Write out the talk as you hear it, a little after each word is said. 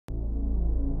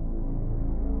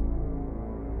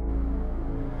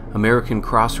American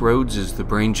Crossroads is the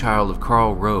brainchild of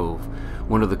Karl Rove,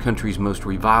 one of the country's most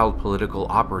reviled political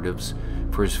operatives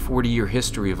for his 40-year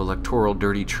history of electoral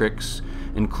dirty tricks,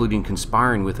 including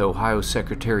conspiring with Ohio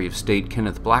Secretary of State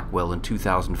Kenneth Blackwell in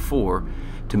 2004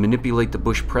 to manipulate the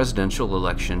Bush presidential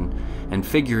election and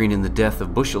figuring in the death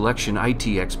of Bush election IT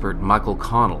expert Michael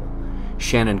Connell.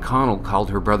 Shannon Connell called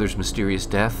her brother's mysterious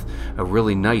death a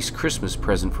really nice Christmas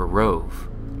present for Rove.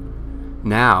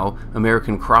 Now,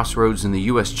 American Crossroads and the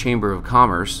U.S. Chamber of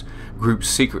Commerce, groups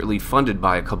secretly funded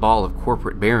by a cabal of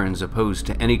corporate barons opposed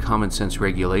to any common-sense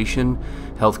regulation,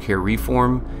 healthcare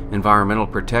reform, environmental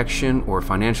protection, or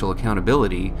financial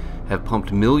accountability, have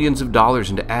pumped millions of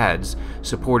dollars into ads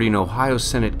supporting Ohio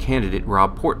Senate candidate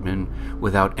Rob Portman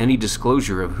without any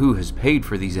disclosure of who has paid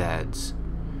for these ads.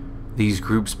 These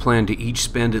groups plan to each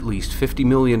spend at least $50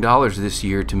 million this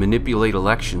year to manipulate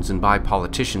elections and buy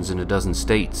politicians in a dozen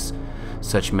states.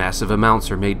 Such massive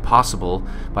amounts are made possible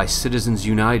by Citizens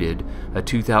United, a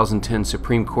 2010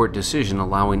 Supreme Court decision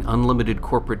allowing unlimited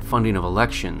corporate funding of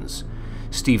elections.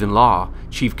 Stephen Law,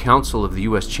 Chief Counsel of the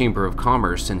U.S. Chamber of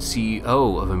Commerce and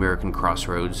CEO of American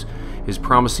Crossroads, is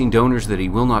promising donors that he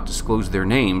will not disclose their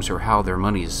names or how their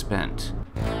money is spent.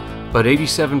 But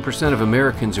 87% of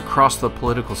Americans across the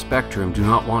political spectrum do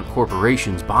not want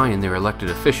corporations buying their elected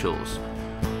officials.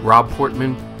 Rob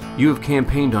Portman, you have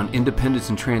campaigned on independence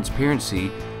and transparency,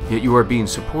 yet you are being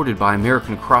supported by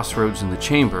American Crossroads and the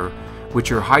Chamber,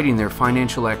 which are hiding their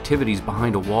financial activities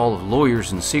behind a wall of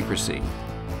lawyers and secrecy.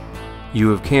 You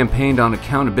have campaigned on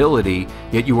accountability,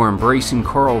 yet you are embracing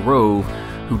Karl Rove,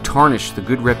 who tarnished the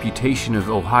good reputation of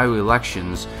Ohio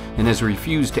elections and has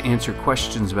refused to answer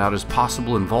questions about his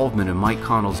possible involvement in Mike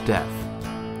Connell's death.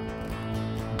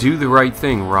 Do the right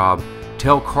thing, Rob.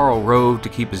 Tell Karl Rove to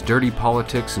keep his dirty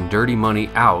politics and dirty money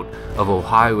out of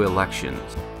Ohio elections.